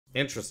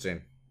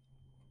Interesting.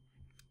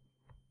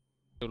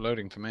 Still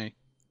loading for me.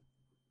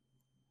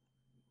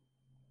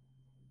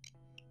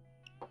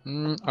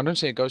 I don't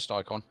see a ghost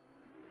icon.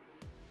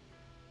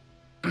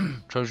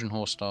 Trojan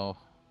horse style.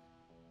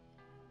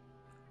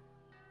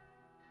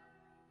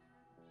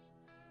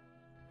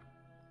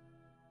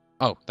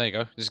 Oh, there you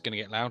go. This is going to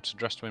get loud, so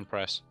dress to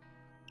impress.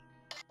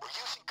 We're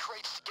using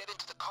crates to get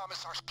into the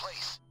commissar's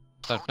place.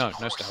 No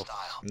stealth.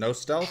 No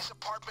stealth? His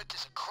apartment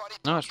is a cruddy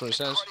No, that's what it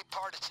says.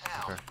 part of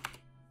town. Okay.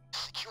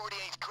 Security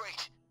ain't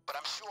great, but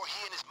I'm sure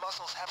he and his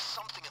muscles have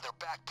something in their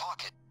back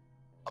pocket.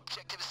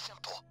 Objective is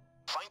simple.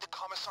 Find the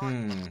commissar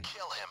and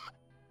kill him.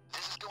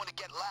 This is going to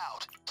get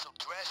loud, so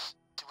dress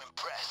to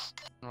impress.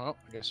 Well,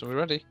 I guess we're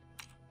ready.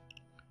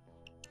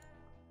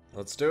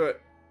 Let's do it.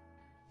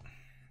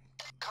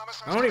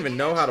 I don't even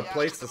know how to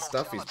place the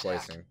stuff he's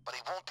placing. But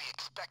he won't be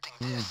expecting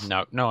this.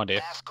 No idea.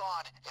 Mask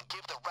on and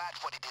give the rat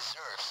what he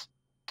deserves.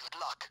 Good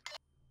luck.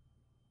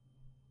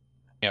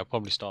 Yeah, I'll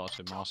probably start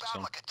with masks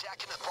on. Like a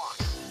jack in the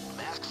box.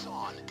 Masks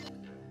on.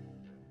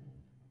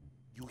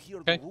 You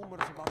hear the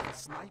rumors about the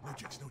snipe? No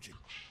jigs, no jigs.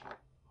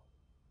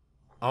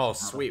 Oh,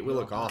 sweet. We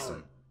look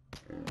awesome.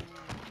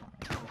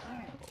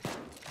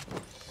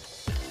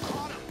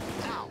 Caught him.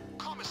 Now,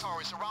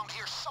 commissar is around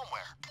here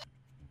somewhere.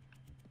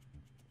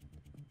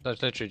 That's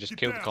literally just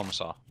kill the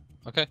commissar.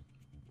 Okay.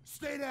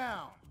 Stay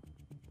down.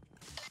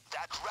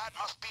 That rat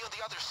must be on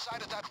the other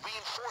side of that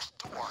reinforced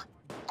door.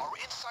 Our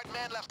inside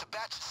man left a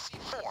batch of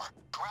C4.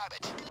 Grab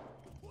it.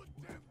 Put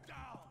them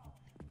down.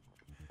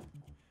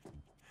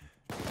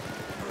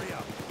 Hurry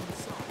up.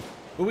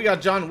 Ooh, we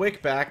got John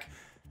Wick back.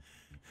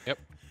 Yep.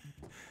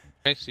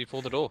 Okay,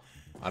 C4 the door.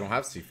 I don't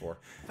have C4.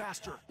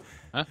 Faster.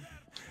 Huh?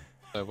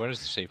 So where is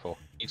the C4?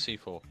 Need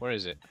C4. Where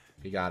is it?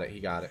 He got it. He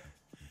got it.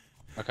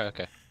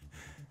 Okay.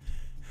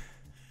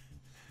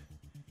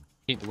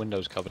 Keep the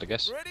windows covered, I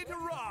guess. Ready to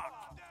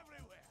rock.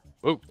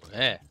 Whoa,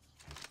 there.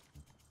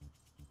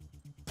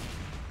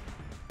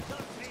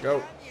 Let's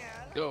go.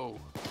 Go.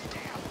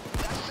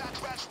 That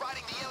fat rat's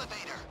riding the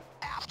elevator.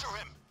 After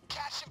him.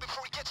 Catch him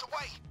before he gets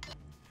away.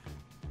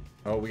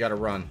 Oh, we gotta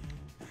run.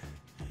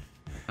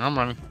 I'm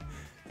running.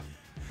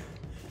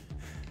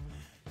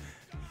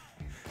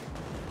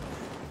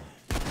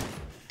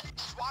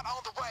 SWAT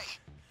on the way.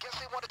 Guess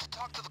they wanted to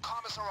talk to the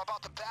commissar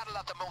about the battle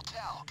at the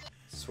motel.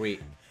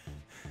 Sweet.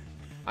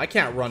 I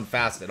can't run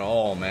fast at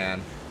all, man.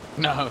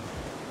 No.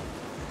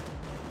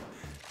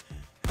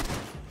 The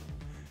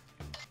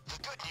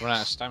good news, We're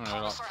out of stamina,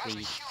 commissar like has a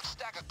 3. huge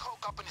stack of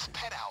coke up in his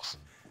penthouse.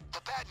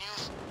 The bad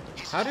news,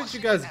 he's How did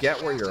you guys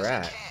get where you're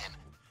at?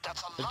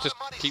 That's a We'll lot just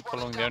of money keep running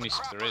following the down only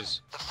stuff there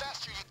is. The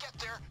faster you get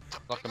there, the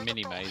Like a bigger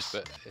mini the maze, bonus.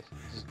 but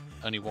there's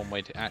only one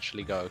way to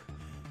actually go.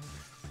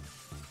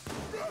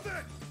 Grab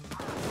it.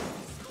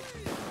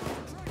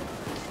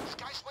 This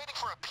guy's waiting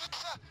for a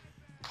pizza?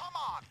 Come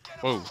on, get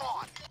him Whoa. move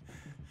on.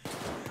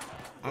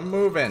 I'm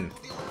moving.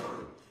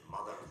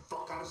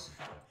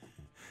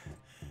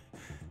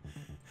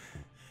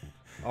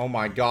 Oh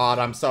my god,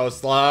 I'm so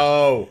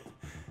slow.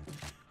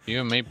 You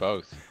and me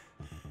both.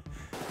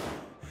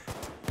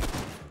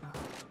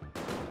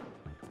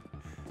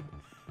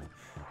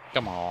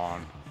 Come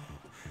on.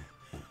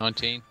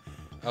 19.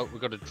 Oh, we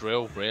got a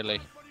drill, really.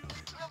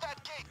 Drill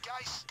that gate,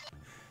 guys.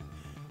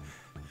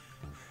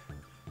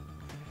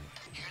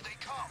 Here they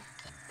come.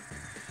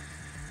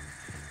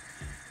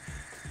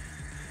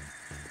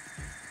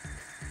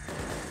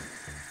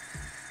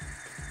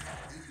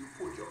 If you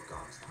put your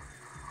guns down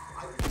now,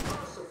 I'll be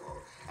merciful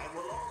and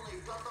will only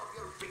cut off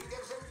your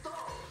fingers and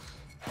toes.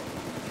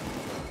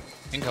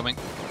 Incoming.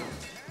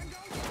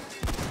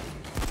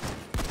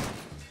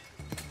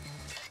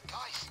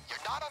 Guys,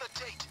 you're not on a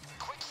date.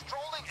 Quit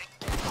strolling and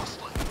get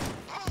hustling.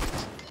 Move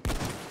it.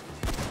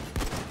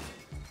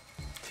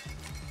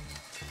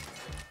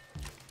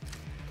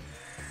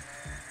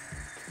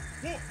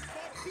 Whoa.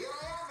 Here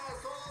I am,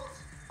 assholes.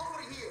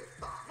 Over here.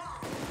 Now,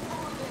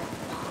 over there.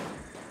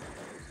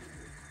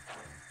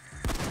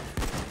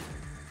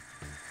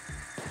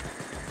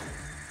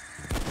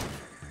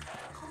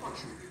 Come on,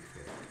 you big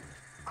thing.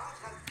 I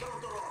have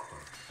counter offer.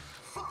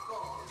 Fuck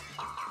off.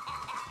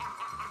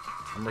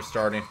 I'm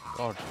restarting.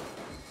 God.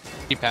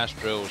 Keep past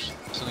drills.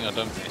 Something I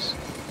don't miss.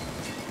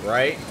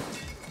 Right?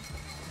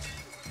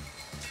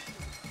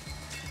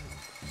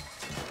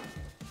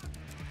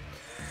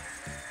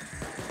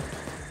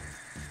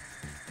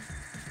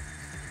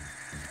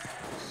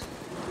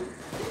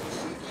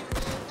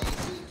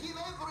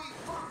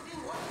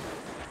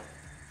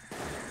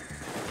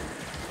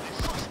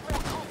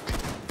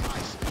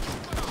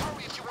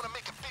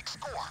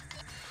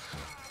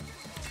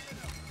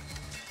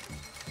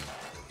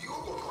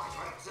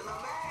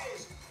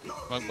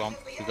 Smoke bomb.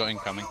 We got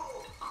incoming.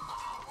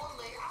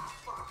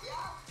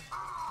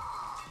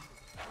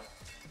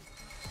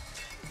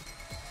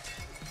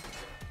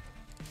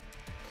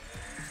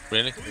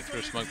 Really? They threw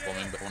a smoke bomb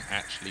in, but one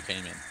actually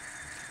came in.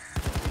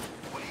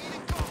 Way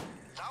to go.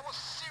 That was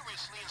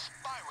seriously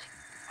inspiring.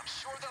 I'm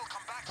sure they'll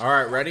come back. All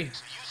right, ready?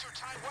 So use your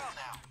time well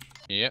now.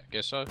 Yep,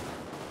 guess so.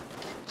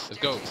 Let's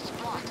go. Staircase is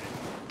blocked.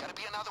 Gotta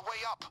be another way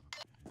up.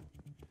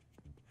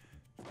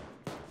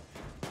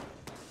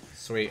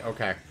 Sweet,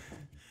 okay.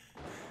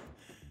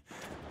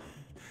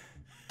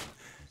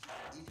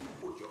 If you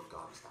put your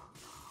guns down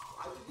now,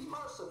 I will be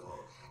merciful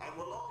and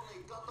will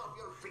only cut off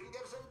your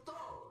fingers and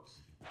toes.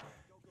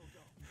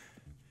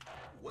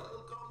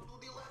 Welcome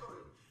to the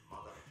labyrinth,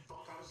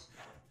 motherfuckers.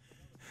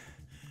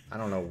 I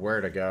don't know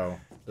where to go.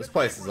 This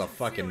place is a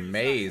fucking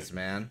maze,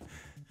 man.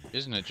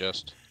 Isn't it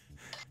just?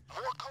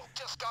 More coke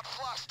just got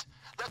flushed.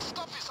 That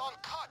stuff is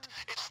uncut.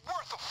 It's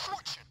worth a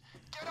fortune.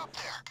 Get up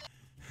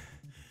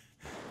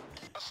there.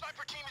 A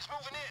sniper team is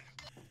moving in.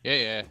 Yeah,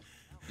 yeah.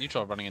 You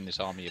try running in this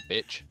army, you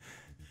bitch.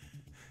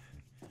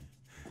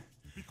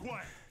 Be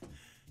quiet.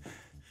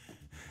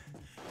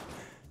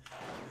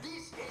 This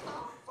is the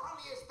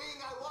funniest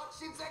thing I watched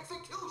since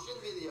execution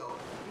video.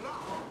 No,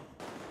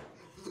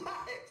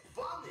 that's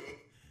funny.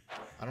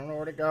 I don't know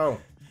where to go.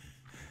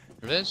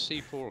 There's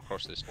C4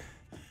 across this one.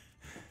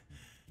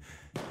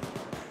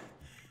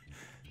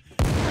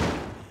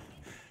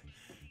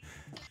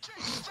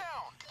 Chase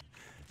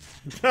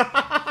down.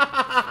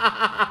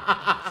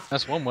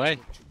 That's one way.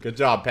 Good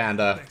job,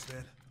 Panda. Thanks,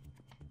 man.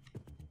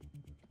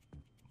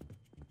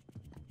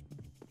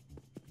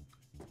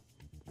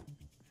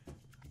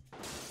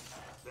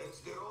 That's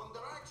the wrong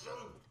direction.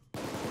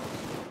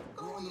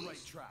 We're on the right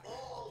East, track.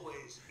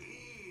 always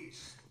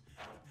east.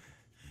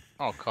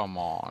 Oh, come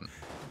on.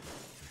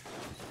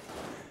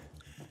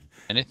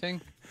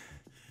 Anything?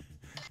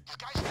 You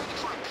guys ready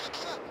for a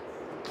pizza?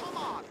 Come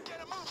on,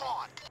 get a move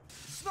on.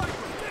 Sniper,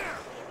 there!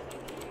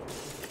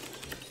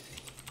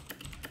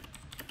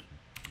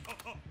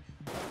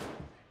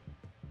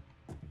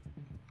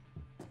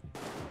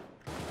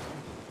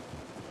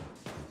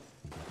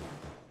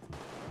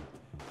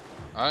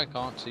 I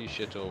can't see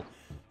shit all.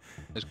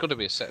 There's got to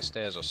be a set of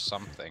stairs or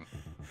something.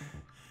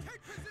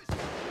 Take position!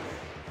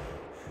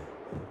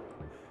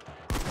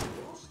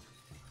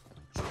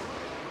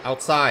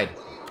 Outside.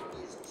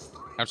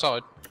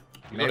 Outside.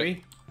 You got it?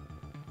 Maybe?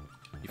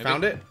 You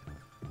found it?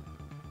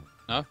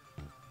 No?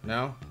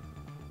 No?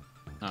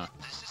 No.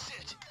 This is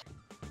it.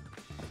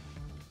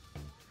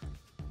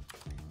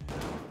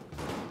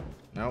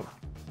 Nope.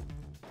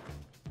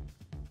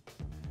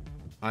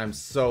 I'm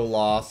so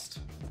lost.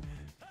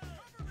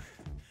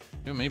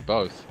 You and me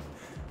both.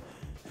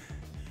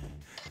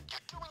 You're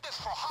doing this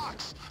for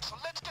Hawks, so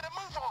let's get a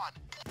move on.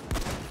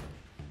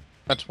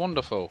 That's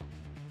wonderful.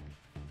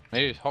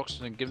 Maybe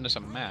Hoxton had given us a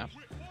map.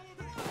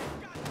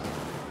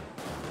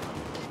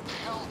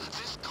 Hell,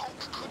 this coke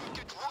couldn't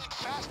get rolling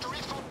faster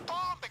if a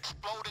bomb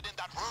exploded in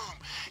that room.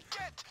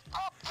 Get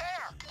up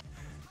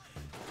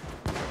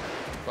there.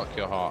 Fuck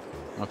your heart.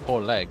 My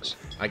poor legs.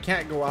 I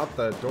can't go out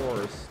the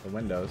doors, the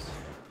windows.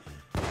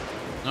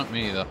 Not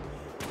me either.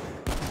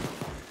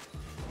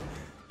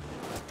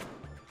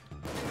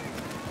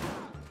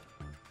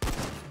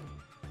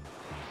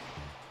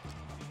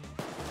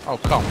 Oh,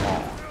 come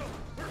on.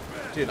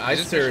 Dude, I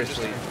Is this mission just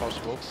seriously...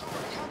 impossible?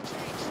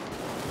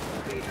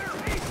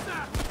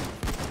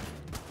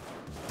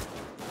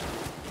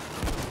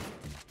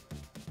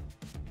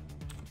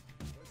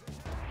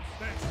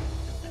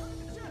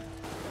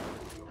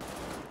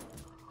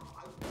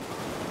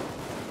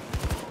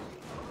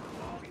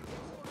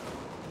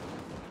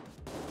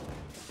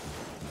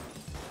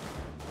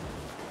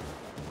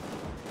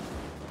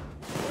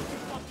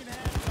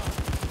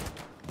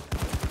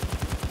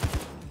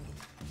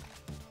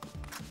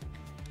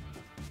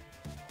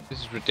 This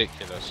is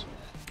ridiculous.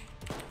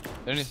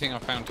 The only thing I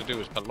found to do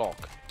was the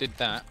lock. Did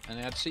that, and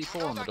it had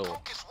C4 on the That door.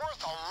 coke is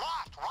worth a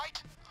lot,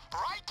 right?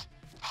 Right?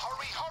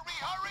 Hurry, hurry,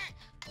 hurry!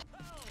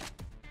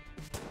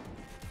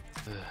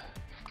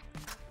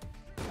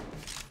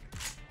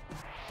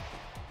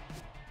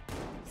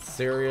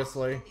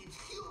 Seriously? It's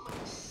human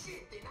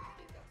shit in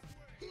Africa.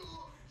 He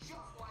looks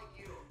just like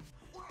you.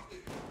 Why can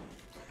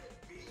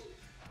it be?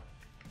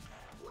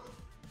 What?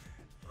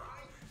 Right?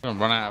 I'm gonna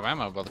run out of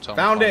ammo by the time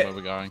Found we find it. where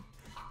we're going.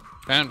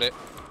 Found it.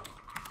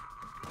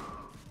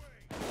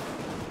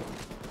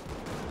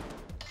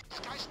 This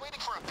guy's waiting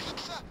for a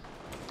pizza?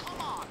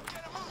 Come on,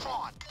 get a move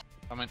on.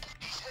 I mean,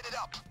 He's headed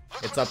up.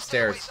 Look It's for the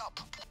upstairs. stairways up.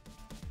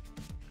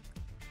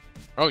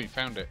 oh, you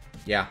found it.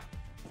 Yeah.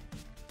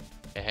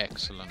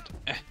 Excellent.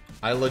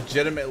 I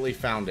legitimately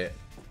found it.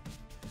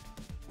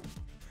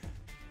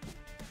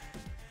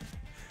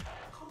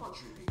 Come on,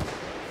 Jimmy.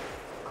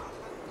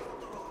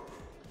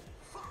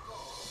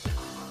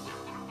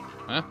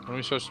 Huh? What are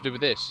we supposed to do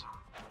with this?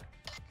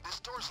 This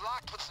door's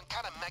locked with some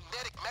kind of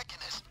magnetic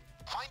mechanism.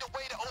 Find a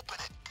way to open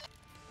it.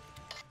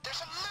 There's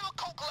a little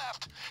coke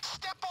left.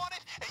 Step on it,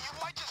 and you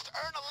might just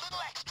earn a little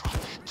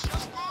extra.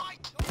 Just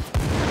might.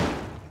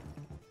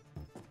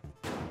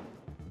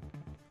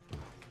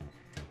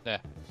 There.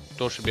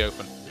 Door should be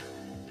open.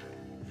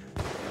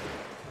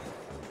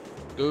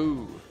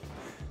 Go.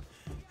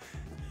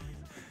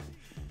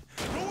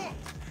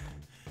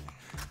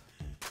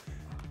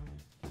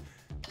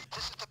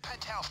 This is the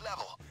penthouse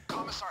level.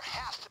 Commissar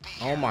has to be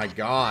Oh here. my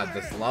god,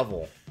 this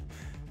level.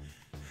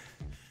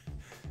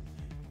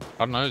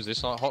 I don't know, is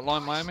this like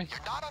Hotline Miami?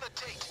 You're not on a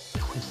date.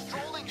 Quit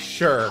strolling.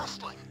 Sure.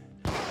 Hustling.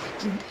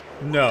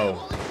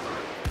 No.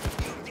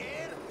 You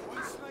dead?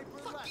 One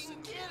sniper less.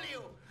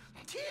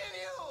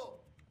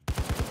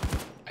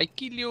 I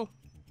kill you.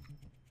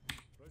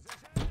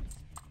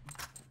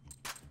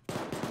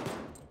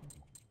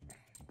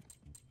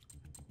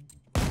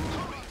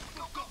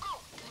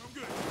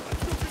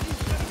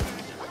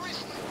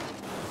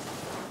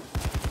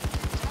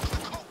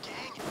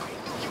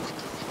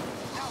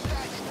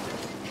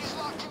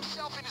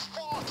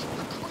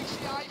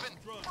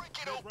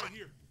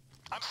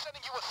 I'm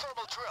sending you a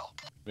thermal drill.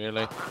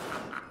 Really?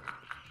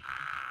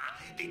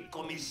 The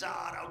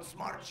Commissar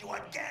outsmarts you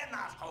again,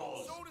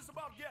 assholes! Showed us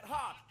about get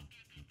hot.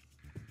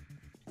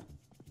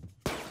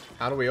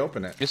 How do we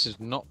open it? This is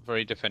not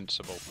very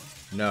defensible.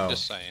 No.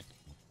 Just saying.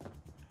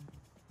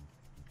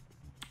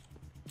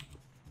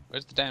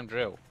 Where's the damn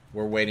drill?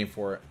 We're waiting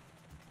for it.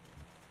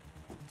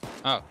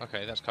 Oh,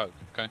 okay, that's coke.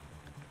 Okay.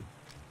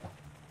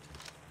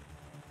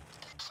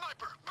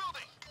 Sniper,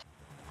 building.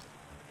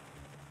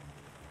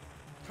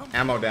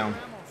 Ammo down.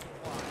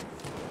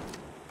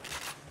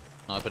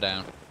 Sniper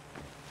down.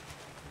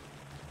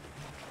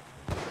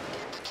 The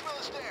drill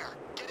is there.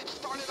 Get it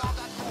started on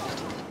that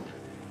vault.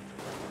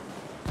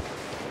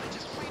 I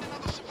just freed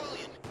another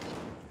civilian.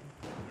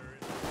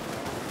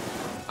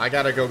 I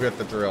gotta go get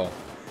the drill.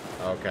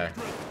 Okay.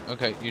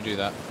 Okay, you do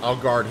that. I'll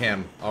guard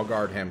him. I'll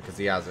guard him because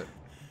he has it.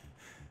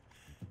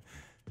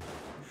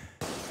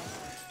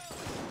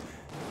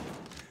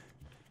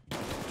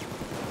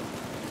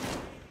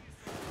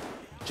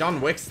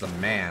 John Wick's the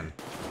man.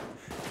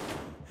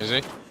 Is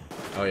he?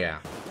 Oh yeah.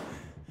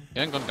 He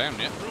ain't gone down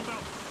yet.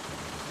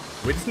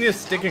 We just need to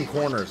stick in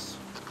corners.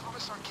 The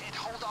commissar can't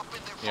hold up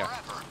in there Yeah.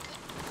 forever.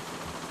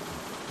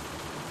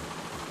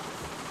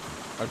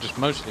 I've just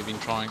mostly been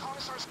trying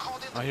Commissar's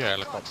called in I the hear a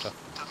big helicopter.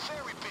 guns, the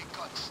very big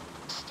guns.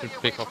 to Stay away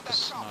pick from off the that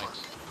chopper.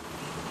 snipes.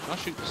 Can I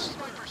shoot the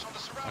Snipers on the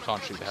I surrounding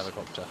can't shoot the buildings.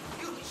 helicopter.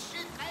 You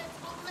shitheads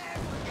will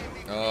never get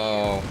me.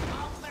 Oh.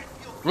 I'll let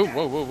you Whoa,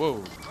 whoa, whoa, whoa.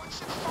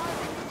 Guns and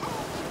firing.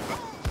 Move,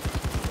 move.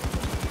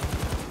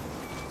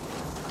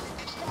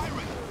 It's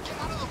firing. Get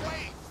out of the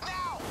way.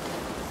 Now.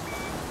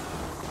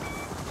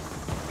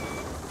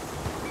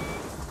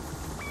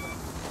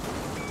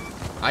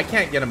 I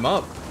can't get him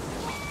up.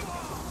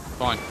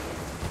 Fine.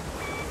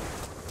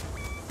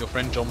 Your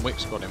friend John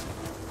Wick's got him.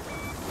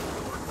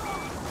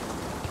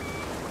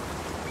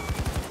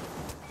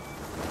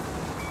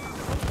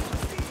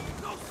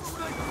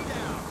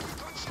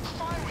 Guns and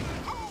firing.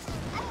 Move,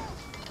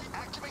 move.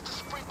 Activate the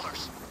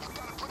sprinklers. You've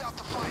got to put out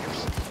the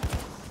fires.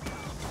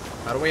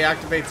 How do we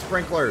activate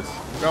sprinklers?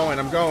 I'm going,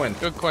 I'm going.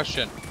 Good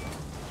question.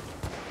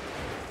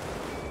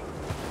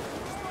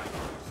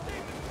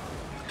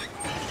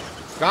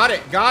 Got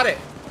it, got it.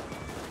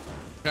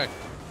 Okay,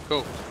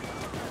 cool.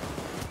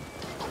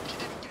 Hope you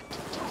didn't get too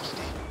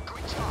toasty.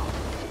 Great job.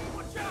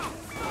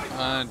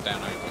 And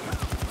down over.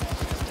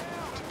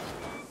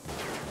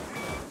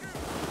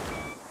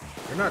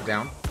 You're not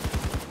down.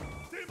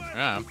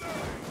 Yeah.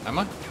 Am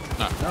I?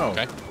 No. No.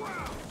 Okay.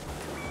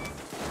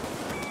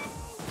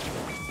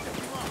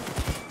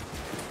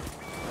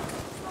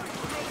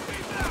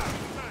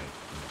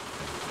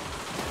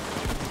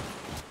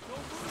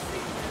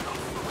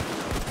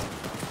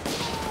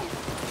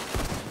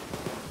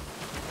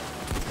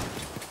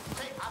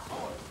 Hey,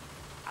 assholes!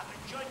 I'm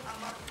enjoying a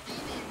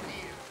martini in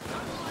here.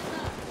 Nothing like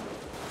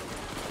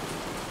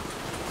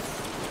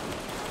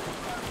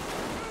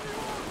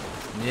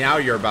that. Now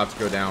you're about to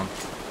go down.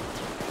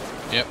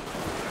 Yep.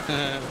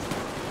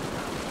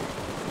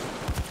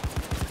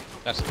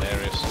 That's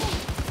hilarious.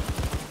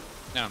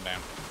 Now I'm down.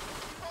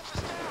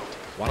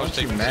 Why I was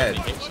don't you taking so med?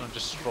 many hits and I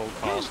just strolled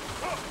past.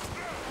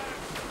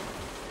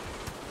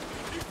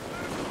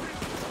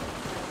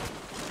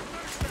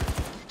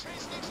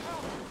 Chase needs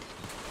help.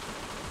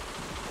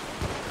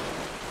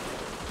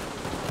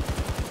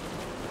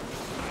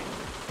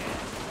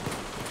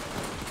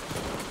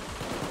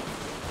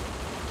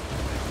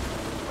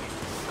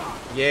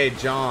 Yay,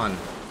 John.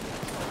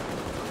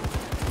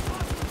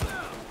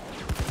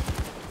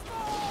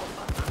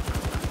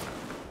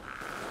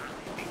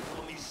 The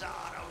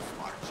Commissar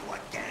outsmarts you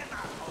again,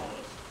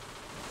 assholes!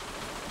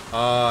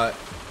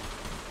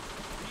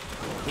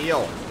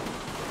 Heal.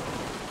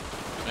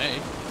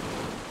 Hey.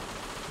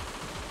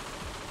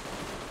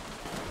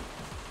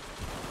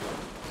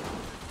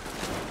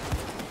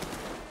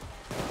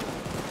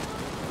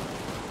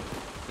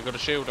 We got a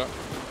shield up.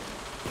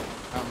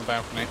 Out on the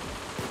balcony.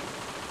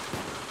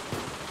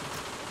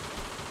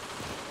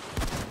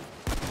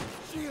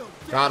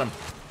 Got him.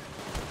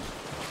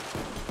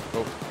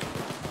 Cool.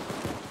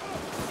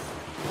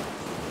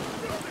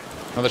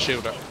 Another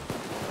shield up.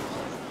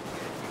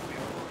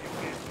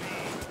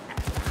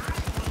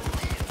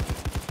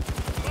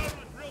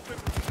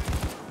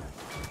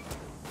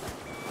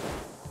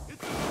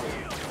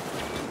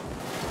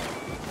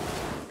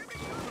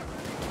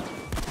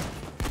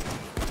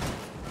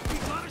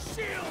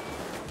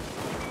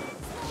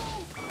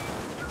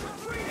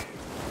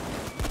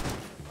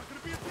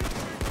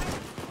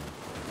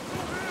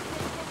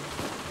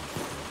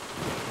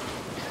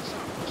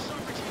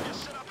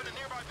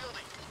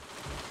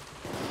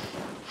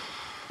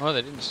 Oh,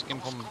 they didn't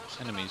skimp on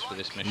enemies for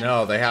this mission.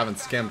 No, they haven't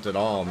skimped at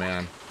all,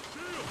 man.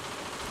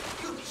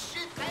 You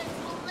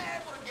shitheads will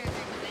never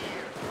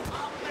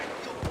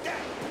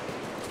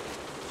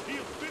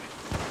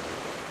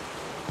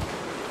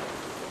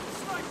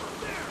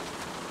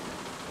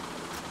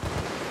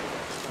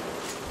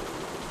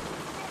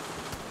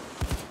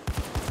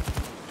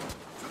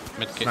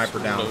Medkits Sniper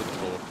all down. over the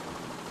floor.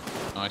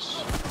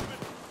 Nice.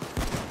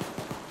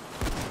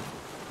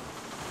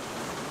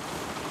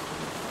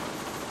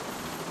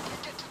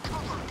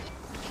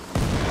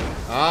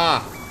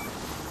 Ah!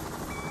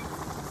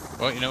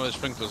 Well, you know where the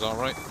sprinklers are,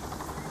 right?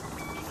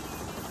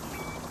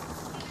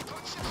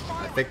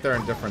 I think they're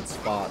in different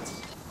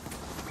spots.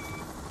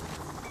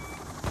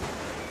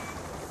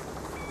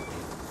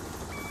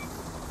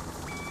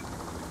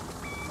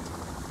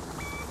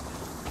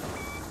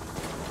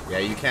 Yeah,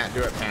 you can't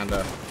do it,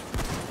 Panda.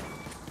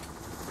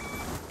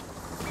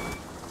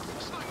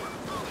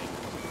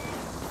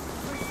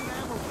 Place an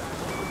ammo bag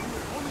over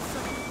here, only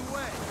seconds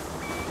away.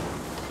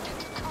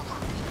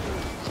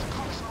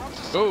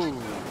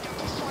 Oh!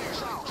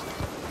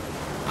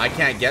 I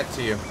can't get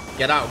to you.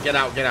 Get out, get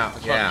out, get out.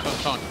 That's Yeah. fine,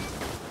 that's fine.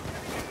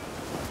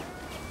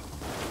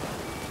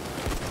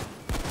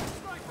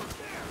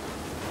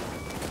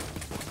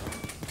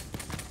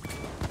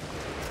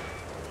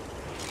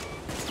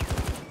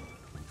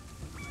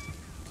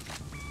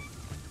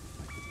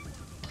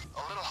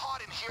 A little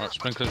hot in here. Right,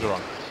 sprinklers are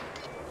on.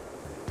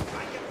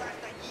 I can last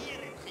a year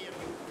in here,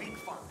 you big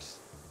fucks.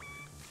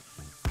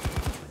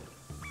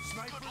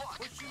 Sniper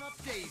pushing up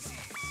daisies.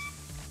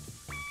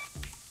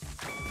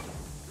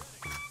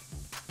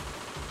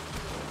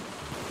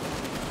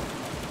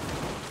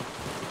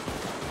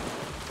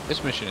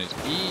 This mission is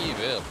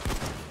evil.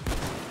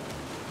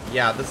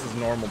 Yeah, this is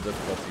normal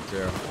difficulty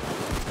too.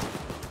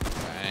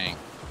 Bang.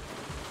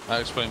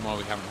 That'll explain why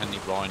we haven't had any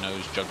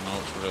rhinos,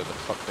 jugnauts, whatever the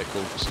fuck they're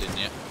called just in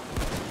yet.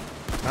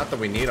 Not that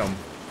we need them.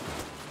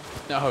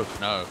 No,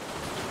 no.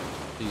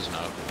 Please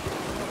no.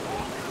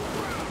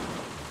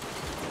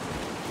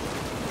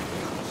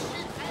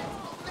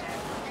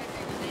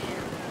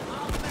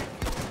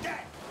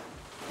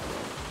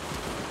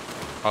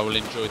 I will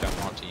enjoy that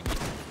martini.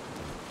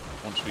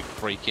 Once we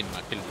break in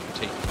that building and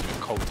take it into your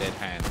cold dead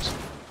hands.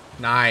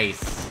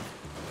 Nice.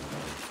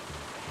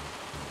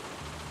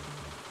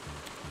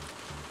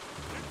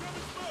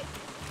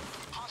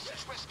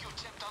 Hostage rescue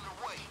attempt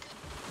underway.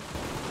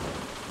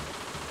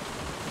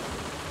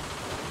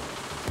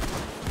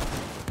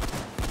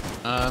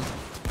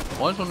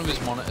 Why has one of his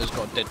monitors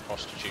got a dead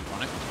prostitute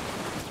on it?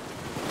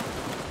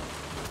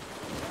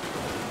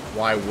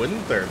 Why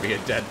wouldn't there be a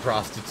dead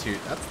prostitute?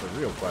 That's the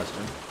real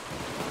question.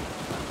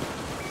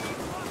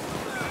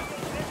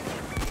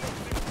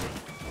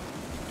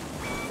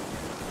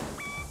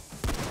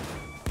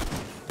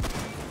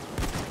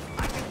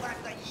 I can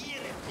last a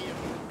year in here,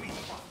 you big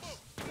fucks.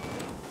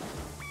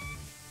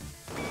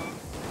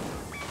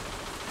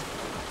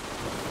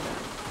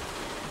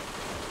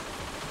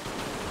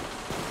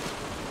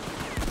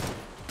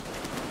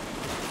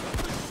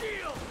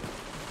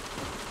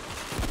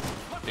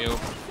 Deal.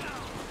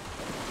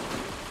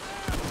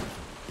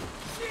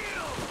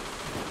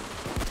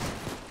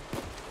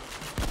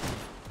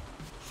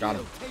 Got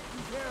him. Taken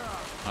care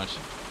of. Nice.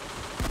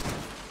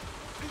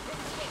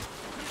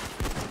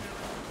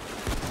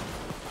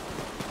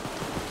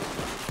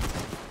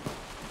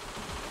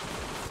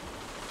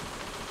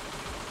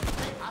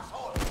 Hey,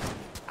 asshole.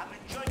 I'm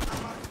enjoying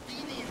a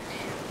martini in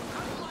here.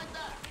 How do you like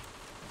that?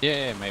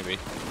 Yeah, maybe.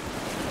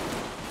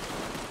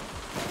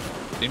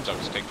 Seems like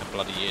it's taken a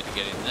bloody year to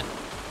get in there.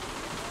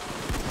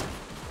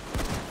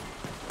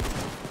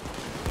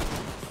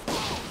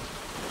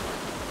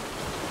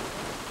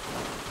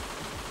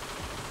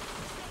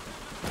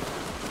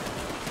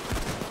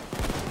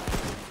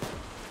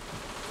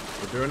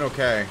 We're doing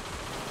okay.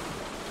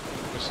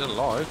 We're still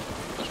alive.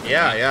 That's what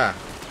Yeah, I mean. yeah.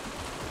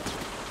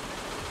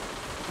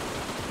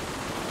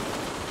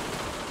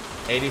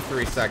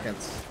 83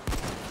 seconds.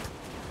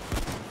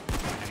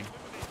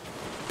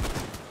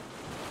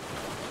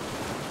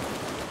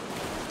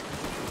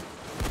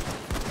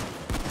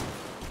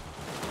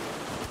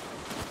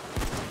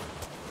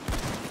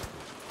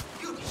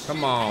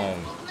 Come on.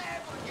 You'll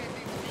never get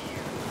in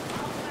here.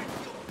 I'll let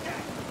you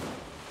dead.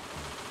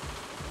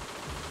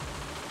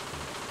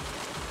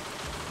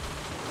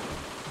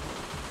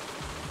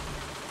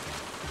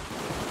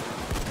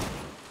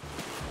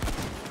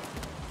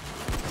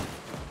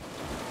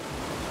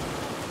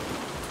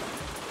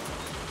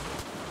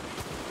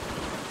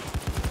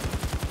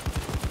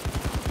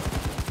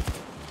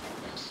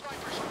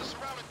 Snipers on the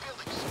surrounding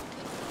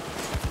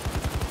buildings.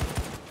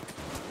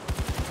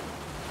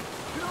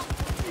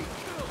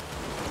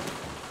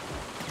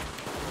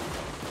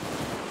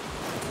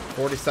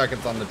 40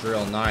 seconds on the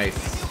drill.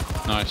 Nice.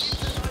 Nice.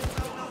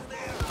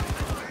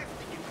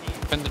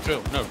 Bend the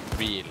drill. No,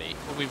 really.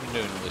 What have we been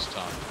doing all this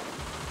time?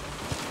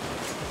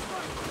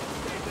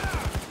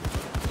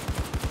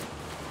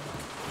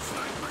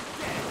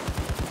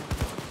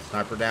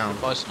 Sniper down.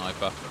 By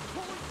sniper.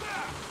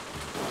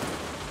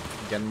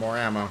 Getting more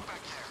ammo. Back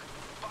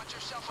there. Bought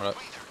yourself a Right.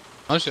 breather.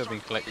 Mostly I've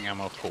been collecting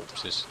ammo of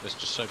corpses. There's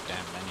just so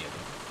damn many of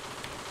them.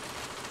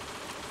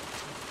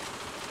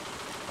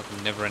 Like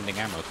a never-ending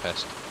ammo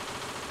pest.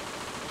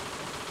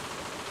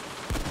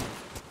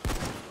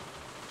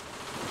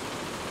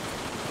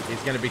 He's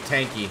gonna be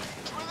tanky.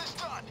 Drill is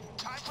done.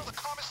 Time for the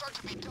commissar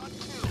to be done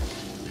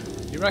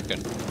too. You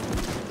reckon?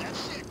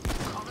 That's it.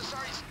 The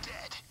commissar is dead.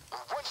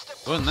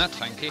 Wasn't that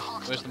tanky?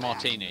 Where's the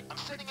martini? I'm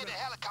sending in a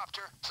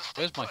helicopter, so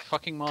stay Where's my put.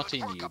 fucking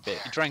martini, Good you work up bit?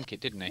 there. He drank it,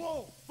 didn't he?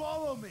 Whoa,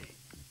 follow me.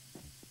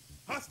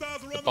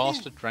 Hostiles The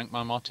bastard drank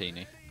my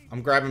martini.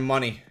 I'm grabbing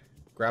money.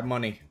 Grab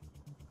money.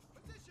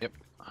 Yep.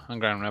 I'm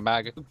grabbing a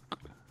bag.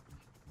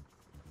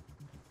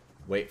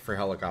 Wait for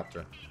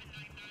helicopter.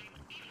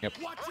 Yep.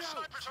 Watch More out.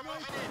 snipers are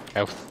moving in.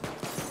 Health.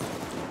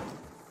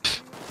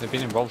 They've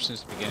been involved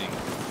since the beginning.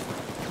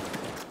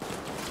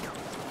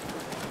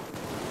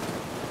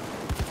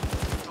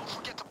 Don't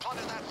forget to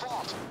plunder that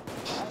vault.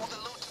 Haul the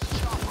loot to the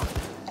chopper.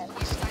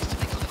 Always nice to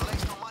make a little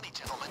extra money,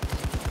 gentlemen.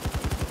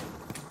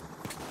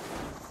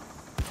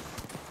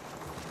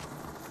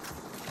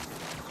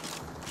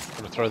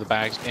 Gotta throw the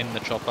bags in the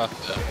chopper.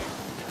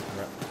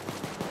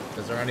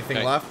 Is there anything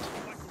Okay. left?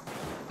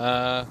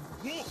 Nope.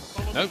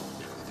 I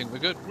think we're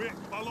good. Quick,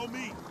 follow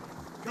me.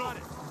 Got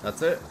it.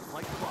 That's it?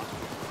 Like clock.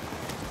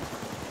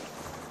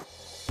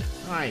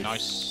 Nice.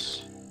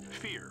 Nice.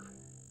 Fear,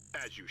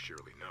 as you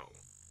surely know,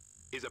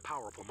 is a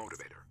powerful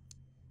motivator.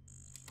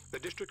 The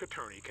district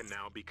attorney can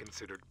now be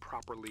considered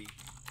properly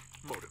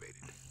motivated.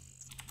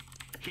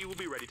 He will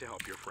be ready to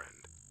help your friend.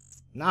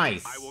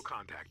 Nice. I will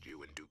contact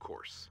you in due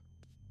course.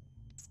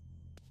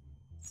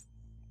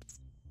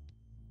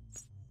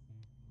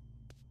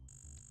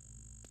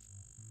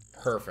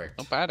 Perfect.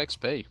 Not bad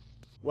XP.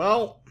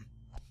 Well,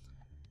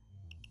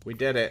 we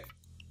did it.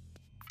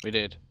 We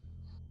did.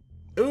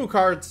 Ooh,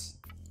 cards.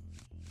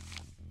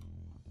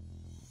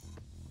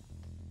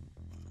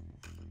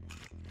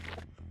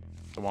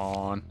 Come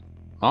on.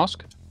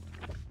 Ask.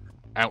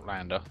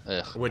 Outlander.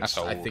 Ugh, Which that's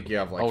old. I think you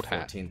have like Old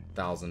hat.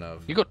 14,000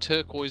 of. You got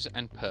turquoise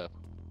and purple.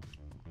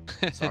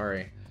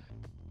 Sorry.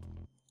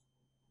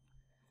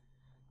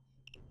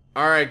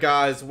 Alright,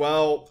 guys.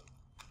 Well,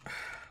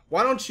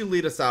 why don't you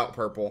lead us out,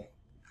 Purple?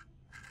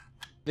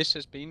 This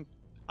has been,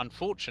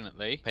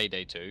 unfortunately,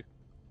 Payday 2.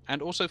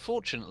 And also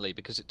fortunately,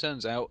 because it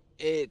turns out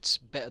it's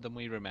better than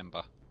we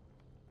remember.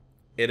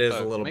 It is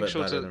So, a little make bit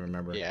sure better to- than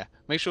remember. Yeah.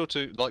 Make sure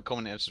to like,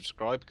 comment, and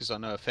subscribe, because I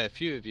know a fair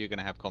few of you are going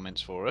to have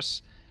comments for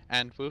us.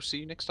 And we'll see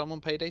you next time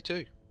on Payday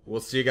 2. We'll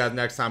see you guys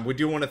next time. We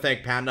do want to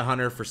thank Panda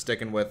Hunter for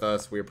sticking with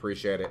us. We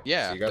appreciate it.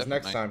 Yeah, See you guys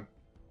next definitely. time.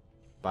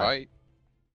 Bye. Bye.